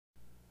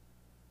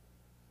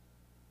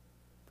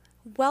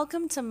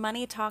Welcome to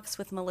Money Talks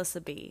with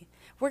Melissa B.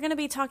 We're going to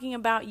be talking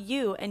about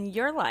you and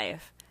your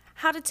life,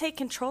 how to take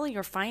control of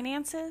your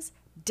finances,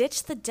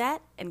 ditch the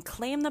debt, and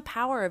claim the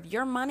power of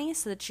your money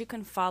so that you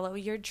can follow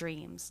your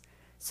dreams.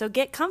 So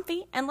get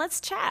comfy and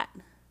let's chat.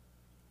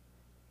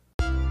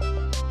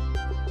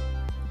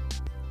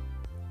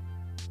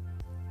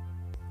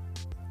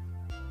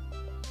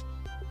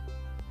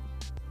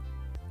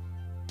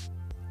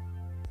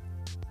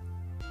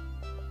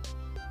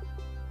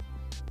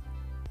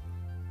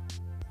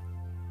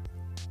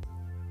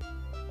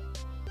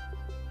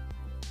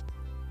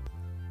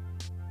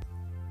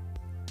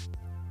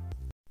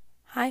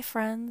 Hi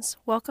friends,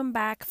 welcome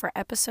back for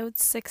episode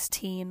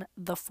 16,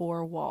 The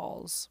Four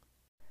Walls.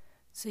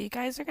 So you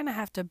guys are going to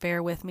have to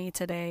bear with me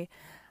today.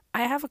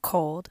 I have a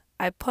cold.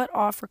 I put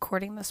off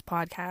recording this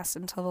podcast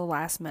until the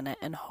last minute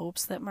in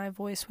hopes that my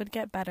voice would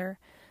get better,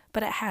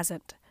 but it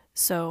hasn't.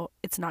 So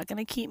it's not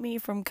going to keep me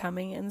from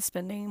coming and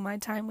spending my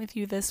time with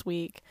you this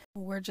week.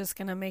 We're just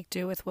going to make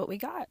do with what we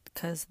got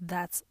because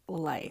that's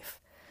life.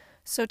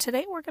 So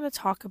today we're going to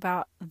talk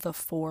about the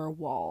four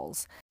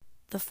walls.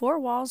 The four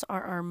walls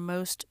are our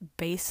most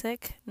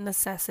basic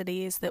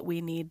necessities that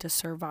we need to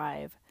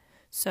survive.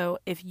 So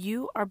if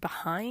you are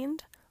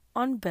behind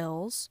on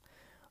bills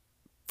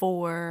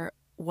for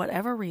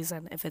whatever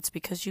reason, if it's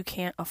because you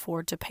can't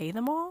afford to pay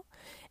them all,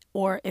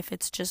 or if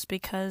it's just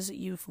because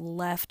you've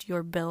left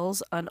your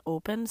bills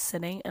unopened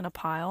sitting in a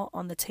pile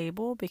on the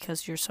table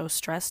because you're so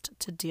stressed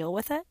to deal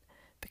with it,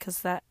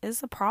 because that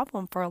is a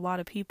problem for a lot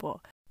of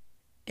people.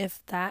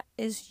 If that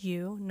is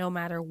you, no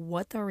matter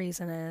what the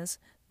reason is,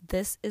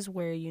 this is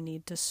where you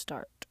need to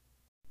start.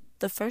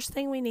 The first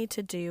thing we need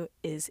to do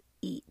is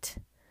eat.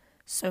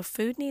 So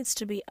food needs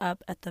to be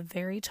up at the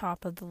very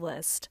top of the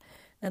list.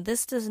 Now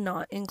this does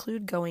not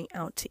include going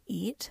out to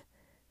eat.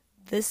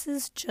 This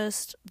is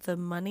just the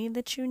money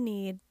that you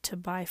need to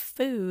buy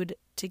food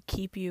to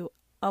keep you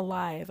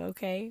alive,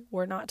 okay?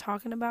 We're not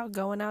talking about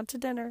going out to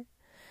dinner.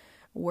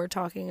 We're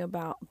talking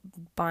about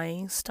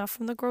buying stuff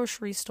from the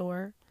grocery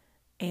store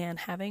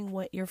and having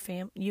what you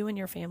and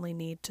your family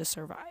need to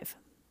survive.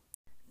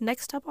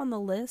 Next up on the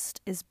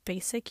list is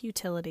basic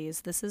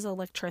utilities. This is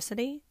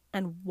electricity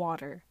and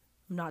water.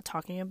 I'm not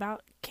talking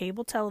about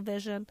cable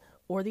television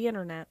or the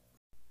internet.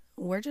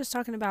 We're just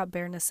talking about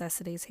bare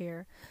necessities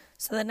here.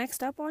 So the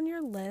next up on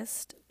your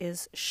list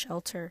is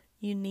shelter.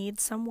 You need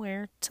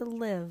somewhere to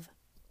live.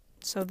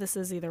 So this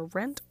is either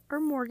rent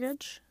or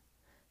mortgage,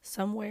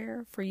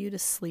 somewhere for you to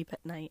sleep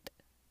at night.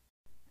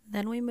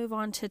 Then we move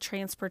on to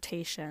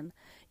transportation.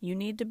 You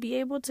need to be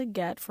able to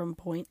get from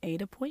point A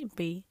to point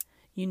B.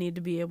 You need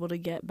to be able to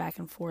get back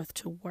and forth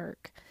to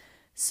work.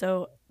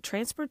 So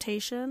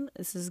transportation,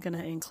 this is going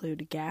to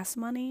include gas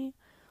money,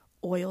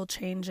 oil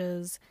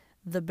changes,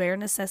 the bare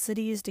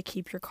necessities to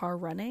keep your car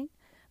running.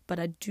 But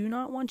I do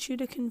not want you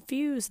to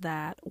confuse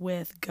that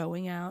with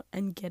going out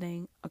and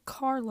getting a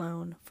car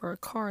loan for a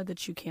car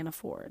that you can't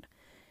afford.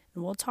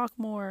 And we'll talk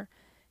more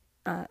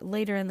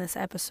later in this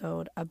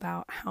episode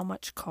about how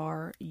much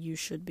car you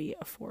should be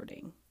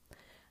affording.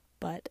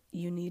 But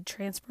you need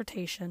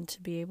transportation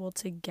to be able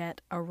to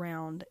get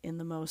around in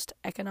the most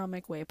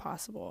economic way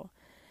possible.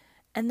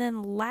 And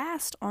then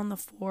last on the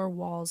four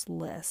walls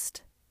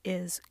list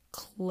is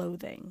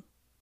clothing.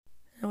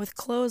 And with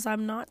clothes,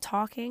 I'm not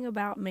talking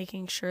about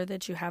making sure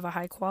that you have a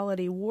high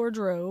quality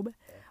wardrobe.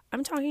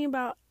 I'm talking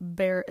about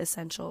bare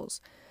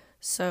essentials.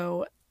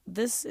 So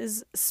this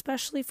is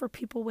especially for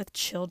people with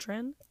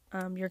children.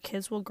 Your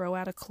kids will grow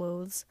out of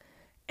clothes.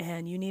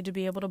 And you need to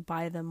be able to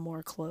buy them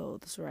more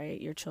clothes,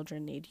 right? Your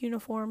children need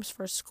uniforms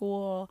for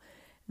school.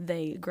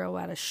 They grow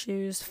out of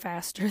shoes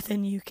faster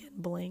than you can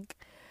blink.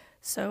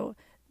 So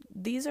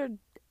these are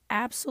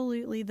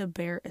absolutely the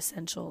bare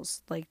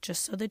essentials, like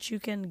just so that you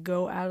can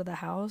go out of the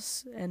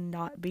house and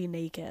not be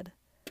naked.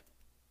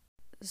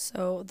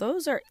 So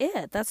those are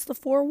it. That's the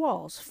four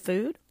walls: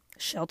 food,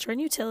 shelter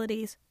and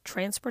utilities,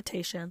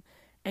 transportation,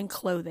 and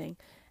clothing.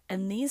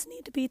 And these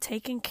need to be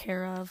taken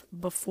care of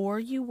before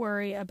you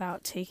worry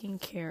about taking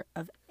care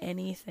of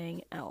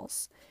anything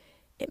else.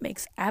 It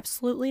makes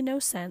absolutely no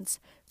sense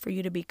for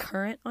you to be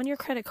current on your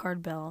credit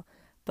card bill,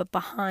 but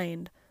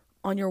behind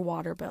on your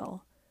water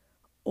bill,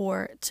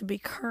 or to be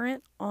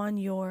current on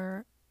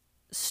your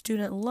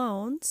student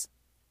loans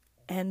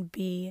and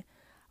be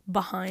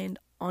behind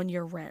on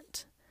your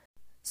rent.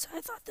 So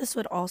I thought this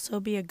would also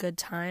be a good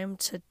time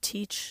to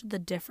teach the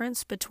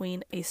difference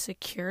between a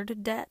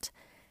secured debt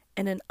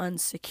and an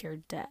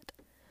unsecured debt.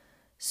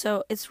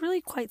 So it's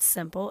really quite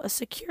simple. A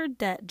secured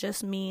debt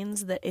just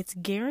means that it's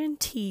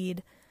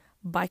guaranteed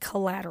by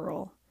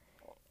collateral,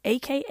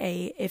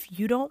 aka if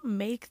you don't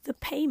make the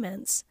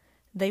payments,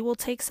 they will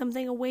take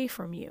something away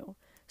from you.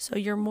 So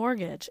your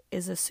mortgage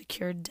is a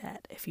secured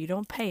debt. If you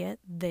don't pay it,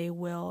 they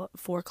will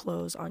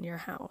foreclose on your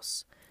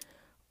house.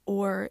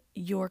 Or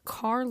your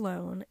car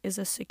loan is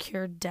a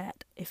secured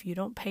debt. If you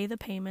don't pay the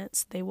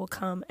payments, they will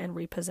come and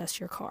repossess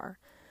your car.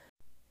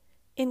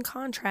 In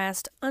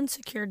contrast,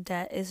 unsecured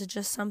debt is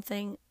just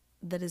something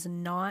that is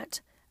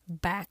not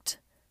backed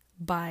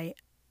by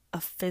a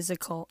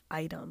physical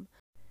item.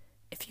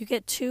 If you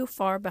get too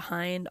far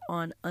behind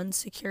on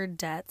unsecured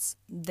debts,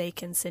 they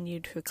can send you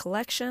to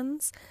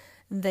collections.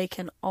 They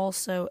can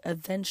also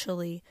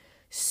eventually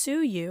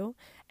sue you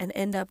and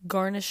end up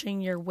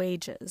garnishing your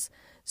wages.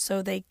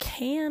 So they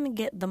can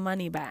get the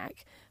money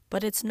back,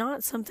 but it's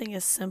not something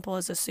as simple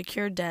as a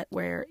secured debt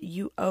where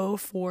you owe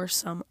for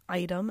some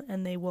item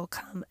and they will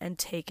come and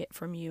take it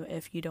from you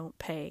if you don't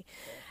pay.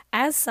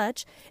 As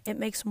such, it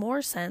makes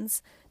more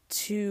sense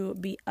to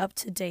be up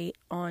to date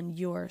on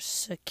your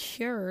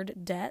secured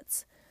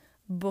debts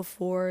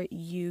before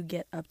you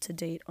get up to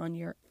date on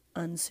your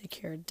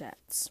unsecured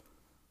debts.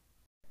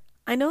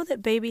 I know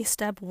that baby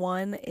step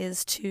 1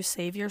 is to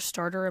save your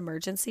starter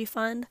emergency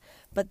fund,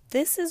 but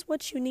this is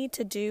what you need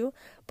to do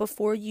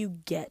before you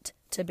get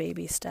to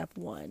baby step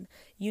 1.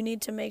 You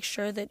need to make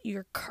sure that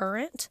you're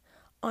current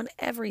on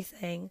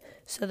everything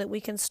so that we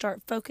can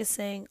start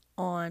focusing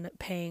on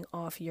paying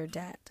off your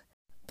debt.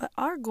 But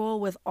our goal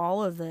with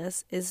all of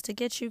this is to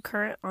get you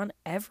current on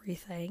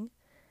everything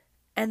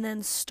and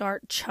then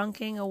start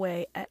chunking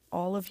away at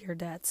all of your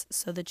debts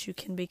so that you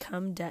can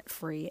become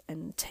debt-free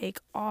and take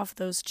off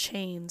those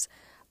chains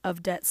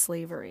of debt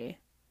slavery.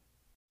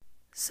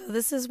 So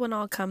this is when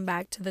I'll come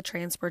back to the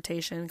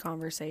transportation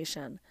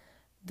conversation.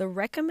 The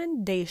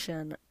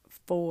recommendation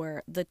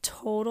for the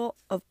total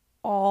of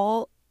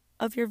all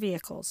of your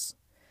vehicles,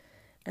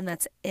 and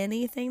that's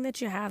anything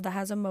that you have that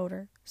has a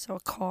motor, so a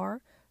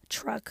car,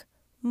 truck,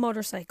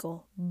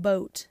 motorcycle,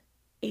 boat,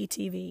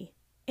 ATV,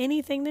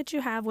 anything that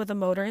you have with a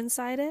motor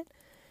inside it,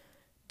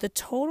 the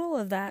total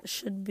of that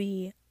should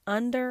be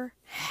under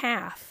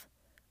half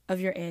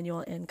of your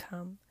annual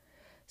income.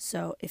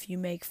 So if you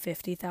make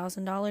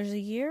 $50,000 a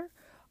year,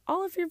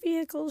 all of your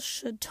vehicles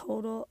should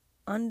total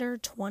under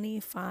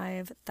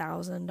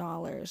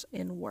 $25,000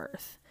 in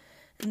worth.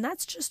 And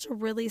that's just a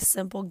really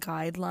simple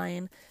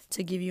guideline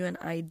to give you an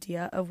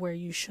idea of where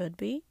you should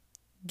be,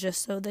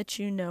 just so that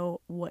you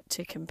know what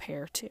to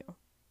compare to.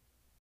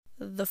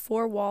 The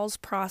 4 walls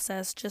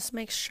process just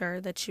makes sure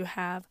that you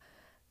have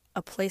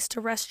a place to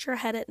rest your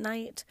head at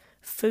night,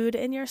 food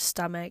in your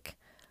stomach,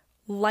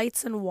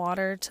 lights and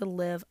water to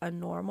live a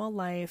normal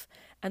life,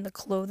 and the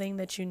clothing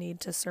that you need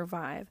to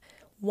survive.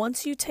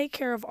 Once you take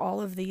care of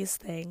all of these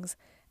things,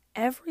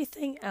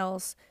 everything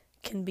else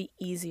can be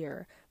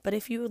easier. But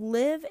if you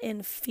live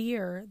in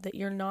fear that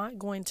you're not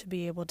going to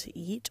be able to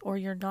eat, or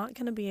you're not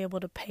going to be able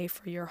to pay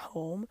for your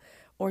home,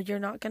 or you're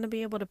not going to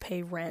be able to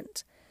pay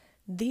rent,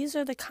 these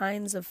are the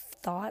kinds of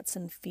thoughts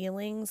and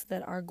feelings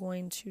that are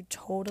going to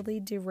totally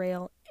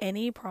derail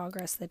any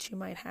progress that you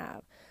might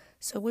have.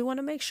 So we want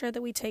to make sure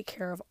that we take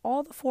care of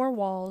all the 4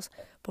 walls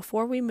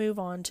before we move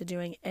on to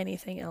doing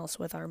anything else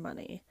with our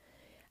money.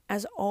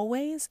 As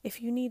always,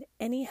 if you need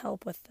any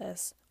help with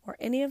this or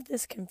any of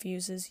this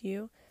confuses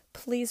you,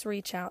 please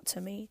reach out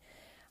to me.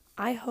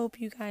 I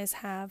hope you guys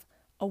have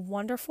a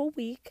wonderful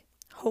week.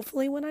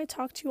 Hopefully when I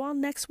talk to you all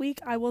next week,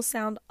 I will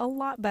sound a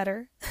lot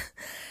better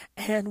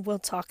and we'll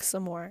talk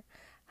some more.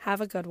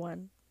 Have a good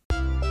one.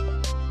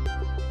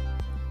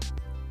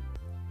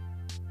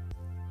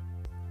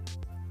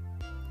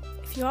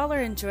 If you all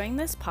are enjoying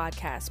this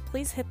podcast,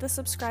 please hit the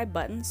subscribe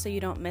button so you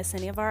don't miss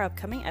any of our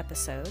upcoming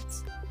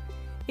episodes.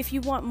 If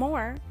you want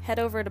more, head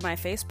over to my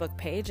Facebook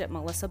page at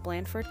Melissa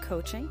Blandford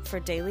Coaching for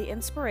daily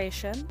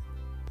inspiration.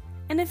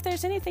 And if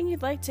there's anything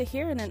you'd like to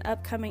hear in an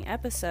upcoming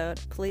episode,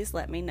 please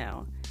let me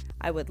know.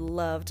 I would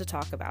love to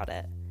talk about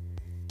it.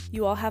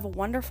 You all have a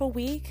wonderful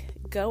week.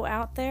 Go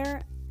out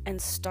there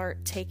and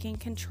start taking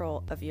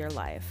control of your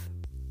life.